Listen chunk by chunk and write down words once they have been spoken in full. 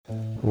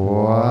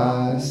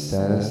Why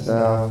standest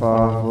thou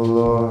far, O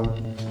Lord?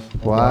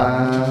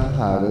 Why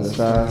hidest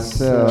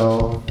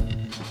thyself?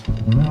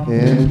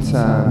 In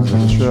times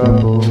of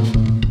trouble,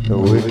 the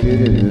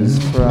wicked in his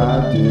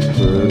pride do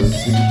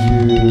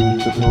persecute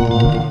the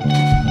poor.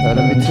 Let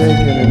him be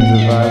taken in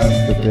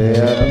devices that they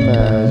have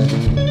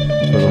imagined,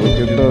 for the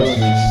wicked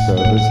boasteth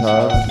of his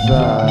heart's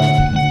desire,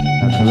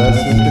 and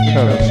blesseth the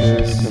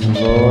covetous, and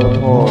the Lord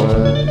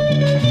abhorreth.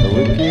 The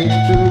wicked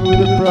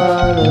through the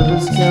pride of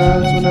his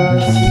countenance will not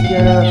seek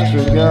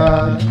after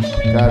God.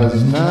 God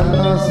is not in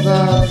our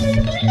thoughts,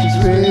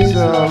 his ways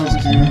are always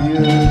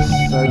grievous.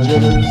 Thy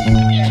judgments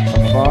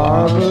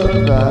afar, but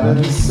not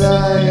in his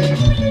sight.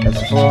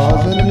 As far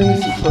as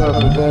enemies who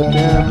puffeth at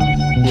him,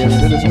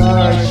 yes, in his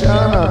heart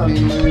shall not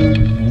be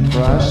rude.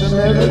 For I shall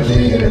never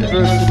be in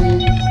adversity,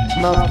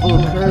 mouth full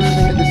of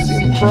cursing and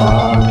deceit and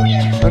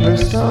fraud. Under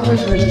his tongue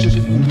is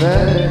mischief and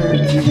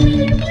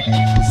vanity.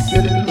 He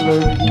sitteth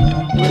lurking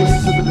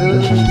places of the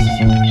villages,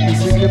 in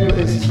secret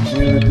places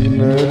do the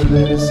murder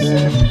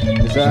innocent.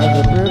 His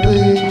eyes are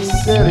privily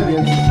set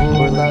against the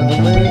poor, like the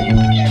lane.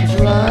 His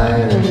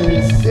lion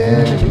is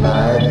standing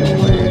lieth in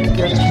wait to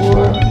catch the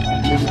poor.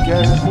 He is to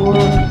catch the poor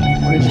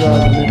when he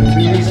draws them into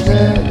his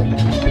net.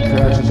 He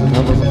crouches and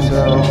humbles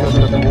himself, and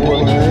let the poor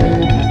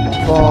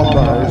may fall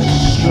by his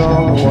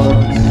strong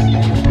ones.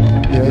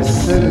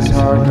 Yes, in his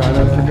heart God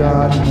hath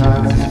forgotten,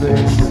 hides his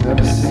face and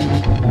never see.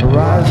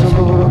 Arise,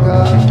 O Lord, O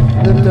God,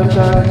 lift up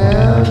thine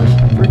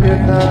hand, forget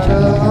not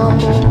the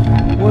humble.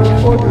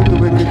 Wherefore doth the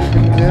wicked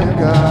contemn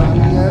God?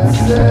 He hath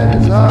said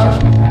in his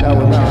heart, thou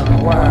wilt not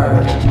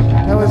require it.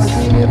 Thou hast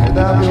seen it, but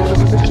thou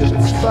beholdest mischief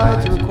and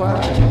spite to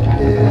require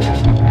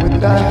it.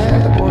 With thy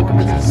hand the poor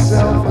commits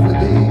itself unto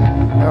thee.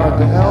 Thou art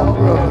the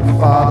helper of the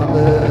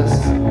fatherless.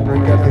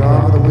 Break out the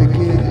arm of the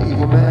wicked, the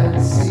evil man,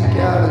 seek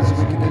out his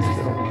wickedness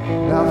till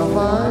thou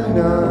find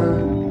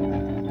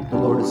none. The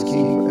Lord is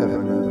king forever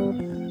and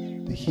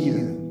ever. The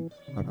heathen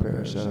are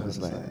perished out of his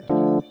land.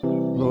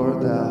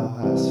 Lord, thou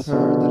hast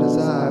heard the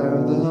desire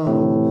of the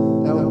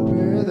humble. Thou wilt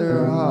bear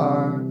their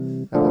heart.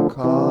 Thou wilt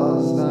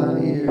cause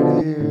thine ear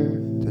to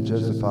hear, to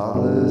judge the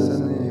fatherless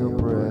and the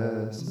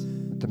oppressed,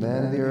 that the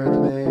man of the earth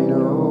may no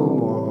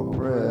more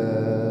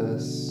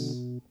oppress.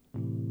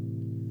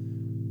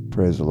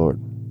 Praise the Lord.